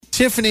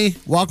Tiffany,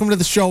 welcome to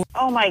the show.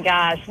 Oh my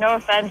gosh, no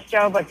offense,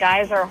 Joe, but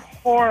guys are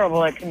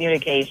horrible at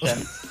communication.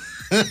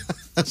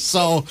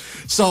 So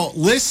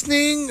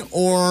listening,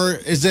 or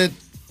is it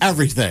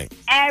everything?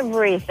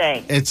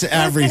 Everything. It's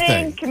everything.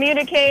 Listening,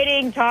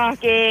 communicating,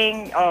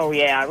 talking. Oh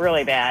yeah,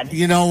 really bad.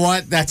 You know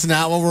what? That's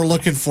not what we're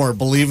looking for.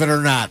 Believe it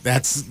or not,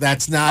 that's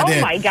not it.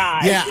 Oh my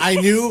God. Yeah, I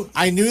knew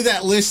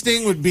that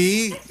listening would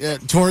be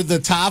toward the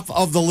top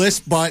of the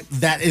list, but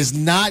that is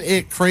not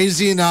it.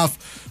 Crazy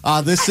enough.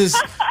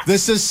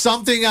 This is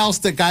something else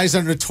that guys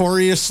are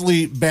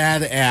notoriously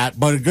bad at,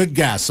 but a good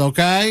guess.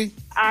 Okay.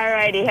 All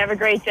righty, have a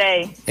great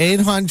day.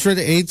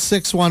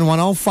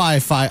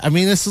 800-861-1055. I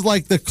mean, this is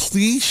like the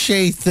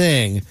cliche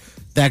thing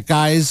that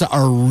guys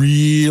are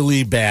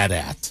really bad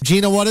at.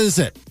 Gina, what is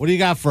it? What do you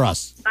got for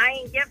us?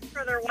 Buying gifts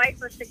for their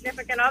wife or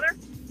significant other?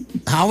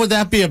 How would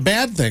that be a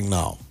bad thing,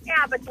 though?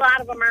 Yeah, but a lot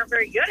of them aren't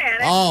very good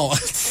at it. Oh,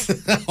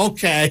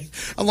 okay.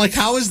 I'm like,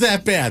 how is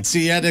that bad?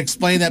 See, you had to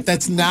explain that.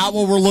 That's not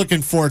what we're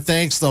looking for.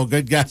 Thanks, though.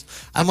 Good guess.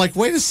 I'm like,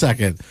 wait a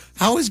second.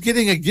 How is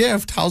getting a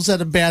gift, how's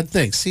that a bad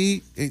thing?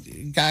 See,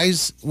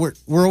 guys, we're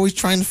always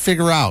trying to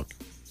figure out.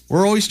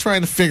 We're always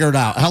trying to figure it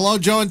out. Hello,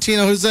 Joe and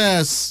Tina. Who's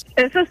this?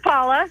 This is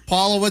Paula.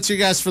 Paula, what's your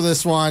guess for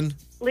this one?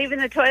 Leaving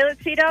the toilet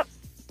seat up?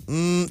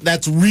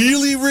 That's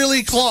really,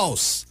 really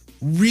close.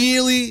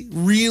 Really,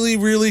 really,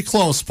 really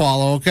close,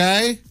 Paula,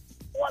 okay?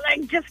 Well,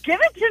 then just give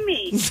it to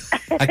me.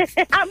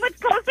 How much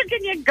closer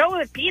can you go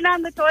with peeing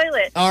on the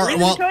toilet? All right,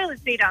 Leaving the toilet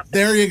seat up.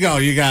 There you go.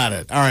 You got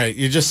it. All right,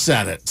 you just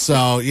said it.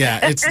 So, yeah,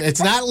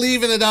 it's not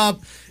leaving it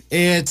up.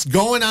 It's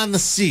going on the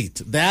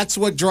seat. That's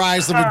what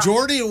drives the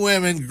majority of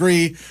women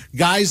agree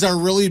guys are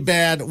really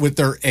bad with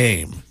their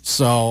aim.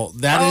 So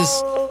that is.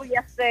 Oh,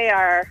 yes, they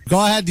are.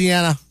 Go ahead,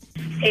 Deanna.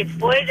 It's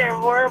boys are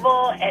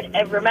horrible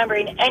at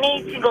remembering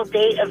any single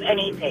date of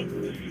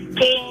anything.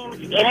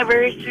 Games,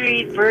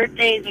 anniversaries,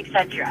 birthdays,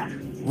 etc.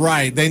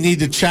 Right. They need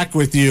to check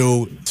with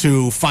you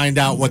to find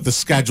out what the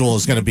schedule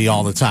is going to be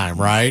all the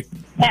time, right?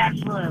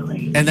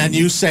 Absolutely. And then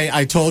you say,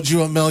 I told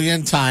you a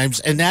million times.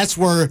 And that's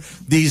where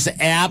these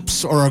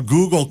apps or a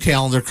Google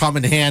Calendar come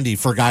in handy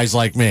for guys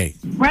like me.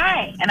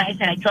 Right. And I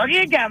said, I told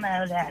you to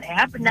download that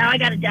app, and now I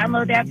got to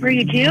download that for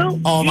you,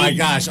 too? Oh, my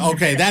gosh.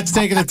 Okay, that's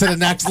taking it to the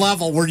next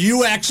level where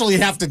you actually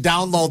have to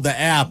download the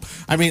app.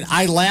 I mean,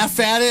 I laugh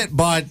at it,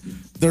 but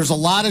there's a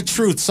lot of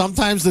truth.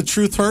 Sometimes the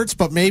truth hurts,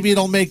 but maybe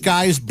it'll make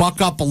guys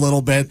buck up a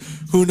little bit.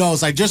 Who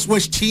knows? I just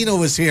wish Tina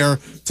was here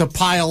to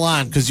pile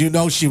on because you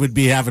know she would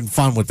be having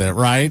fun with it,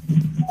 right?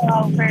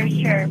 Oh, for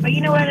sure. But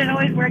you know what? It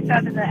always works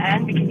out in the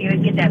end because you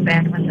always get that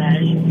back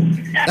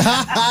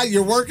massage.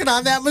 You're working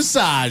on that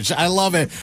massage. I love it.